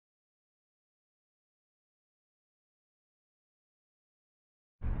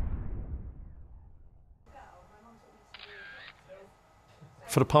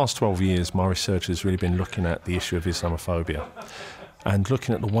For the past 12 years, my research has really been looking at the issue of Islamophobia and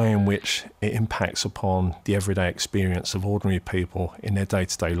looking at the way in which it impacts upon the everyday experience of ordinary people in their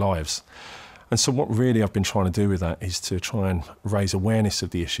day-to-day lives. And so what really I've been trying to do with that is to try and raise awareness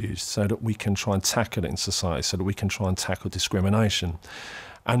of the issues so that we can try and tackle it in society, so that we can try and tackle discrimination.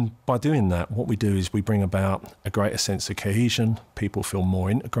 And by doing that, what we do is we bring about a greater sense of cohesion, people feel more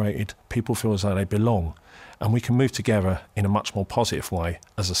integrated, people feel as though they belong, and we can move together in a much more positive way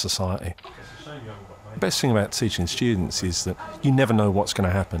as a society. The best thing about teaching students is that you never know what's going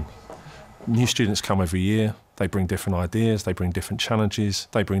to happen. New students come every year, they bring different ideas, they bring different challenges,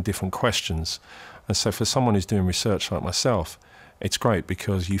 they bring different questions. And so for someone who's doing research like myself, it's great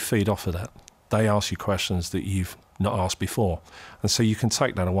because you feed off of that. They ask you questions that you've not asked before. And so you can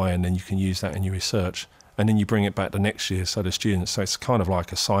take that away and then you can use that in your research. And then you bring it back the next year, so the students, so it's kind of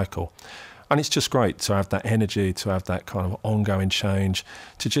like a cycle. And it's just great to have that energy, to have that kind of ongoing change,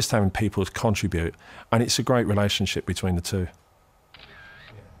 to just having people contribute. And it's a great relationship between the two.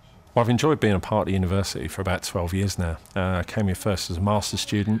 Well, I've enjoyed being a part of the university for about 12 years now. I came here first as a master's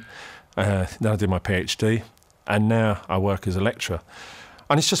student, then I did my PhD, and now I work as a lecturer.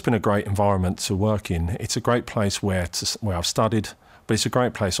 And it's just been a great environment to work in. It's a great place where I've studied, but it's a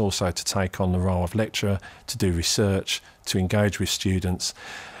great place also to take on the role of lecturer, to do research, to engage with students.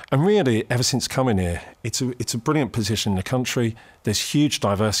 And really, ever since coming here, it's a brilliant position in the country. There's huge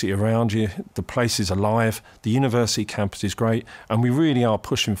diversity around you. The place is alive. The university campus is great. And we really are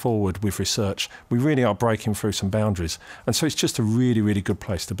pushing forward with research. We really are breaking through some boundaries. And so it's just a really, really good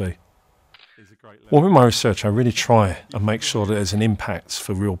place to be. Well, with my research, I really try and make sure that there's an impact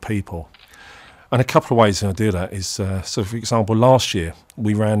for real people. And a couple of ways I do that is, so for example, last year,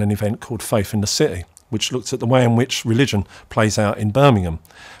 we ran an event called Faith in the City, which looked at the way in which religion plays out in Birmingham.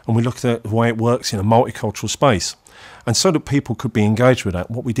 And we looked at the way it works in a multicultural space. And so that people could be engaged with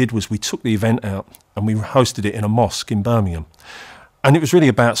that, what we did was we took the event out and we hosted it in a mosque in Birmingham. And it was really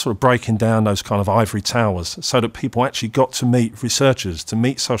about sort of breaking down those kind of ivory towers so that people actually got to meet researchers, to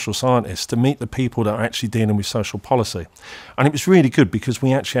meet social scientists, to meet the people that are actually dealing with social policy. And it was really good because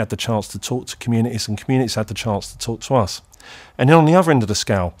we actually had the chance to talk to communities and communities had the chance to talk to us. And then on the other end of the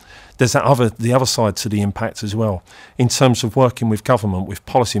scale, there's the other side to the impact as well, in terms of working with government, with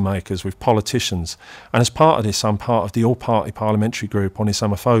policymakers, with politicians. And as part of this, I'm part of the all-party Parliamentary Group on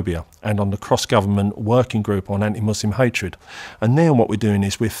Islamophobia and on the cross-government working group on anti-Muslim hatred. And now what we're doing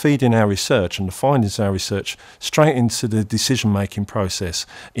is we're feeding our research and the findings of our research straight into the decision-making process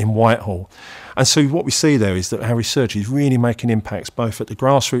in Whitehall. And so what we see there is that our research is really making impacts both at the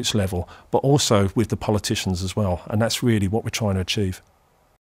grassroots level, but also with the politicians as well. And that's really what we're trying to achieve.